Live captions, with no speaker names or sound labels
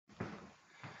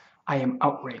I am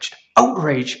outraged.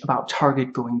 Outraged about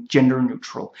Target going gender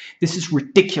neutral. This is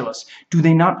ridiculous. Do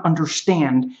they not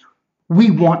understand?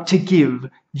 We want to give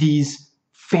these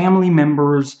family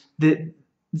members,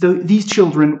 these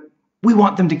children, we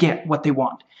want them to get what they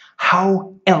want.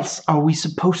 How else are we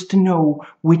supposed to know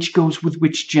which goes with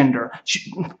which gender?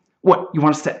 What, you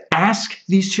want us to ask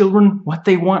these children what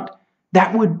they want?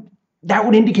 That would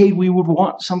indicate we would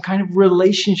want some kind of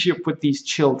relationship with these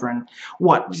children.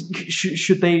 What,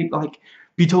 should they, like,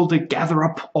 be told to gather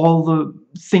up all the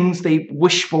things they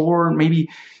wish for, maybe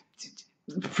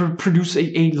produce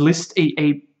a list,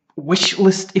 a wish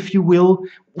list, if you will?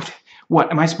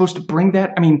 What, am I supposed to bring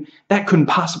that? I mean, that couldn't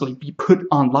possibly be put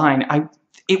online.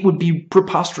 It would be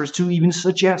preposterous to even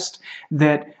suggest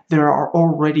that there are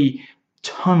already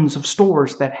tons of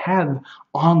stores that have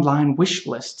online wish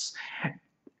lists.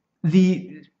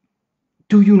 Do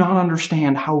you not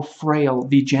understand how frail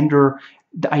the gender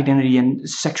identity and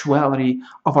sexuality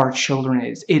of our children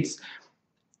is?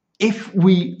 If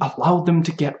we allowed them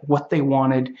to get what they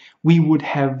wanted, we would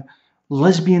have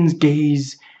lesbians,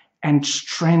 gays, and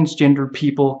transgender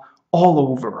people all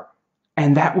over.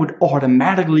 And that would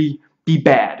automatically be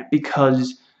bad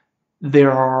because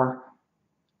there are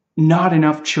not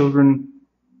enough children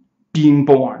being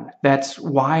born. That's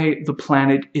why the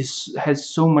planet has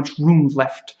so much room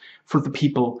left for the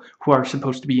people who are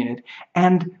supposed to be in it.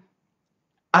 And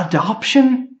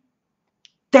adoption,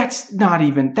 that's not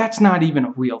even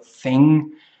a real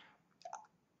thing.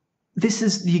 This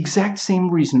is the exact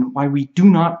same reason why we do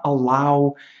not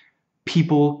allow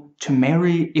people to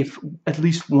marry if at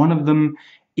least one of them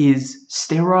is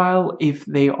sterile, if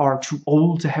they are too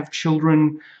old to have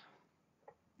children.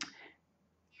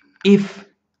 If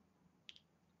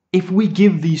we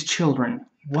give these children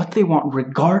what they want,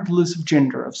 regardless of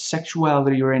gender, of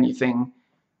sexuality, or anything,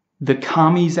 the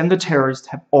commies and the terrorists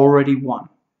have already won.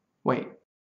 Wait.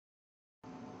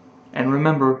 And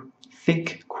remember,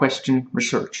 think, question,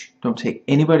 research. Don't take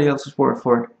anybody else's word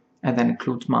for it, and that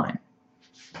includes mine.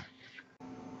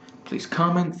 Please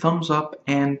comment, thumbs up,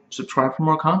 and subscribe for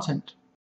more content.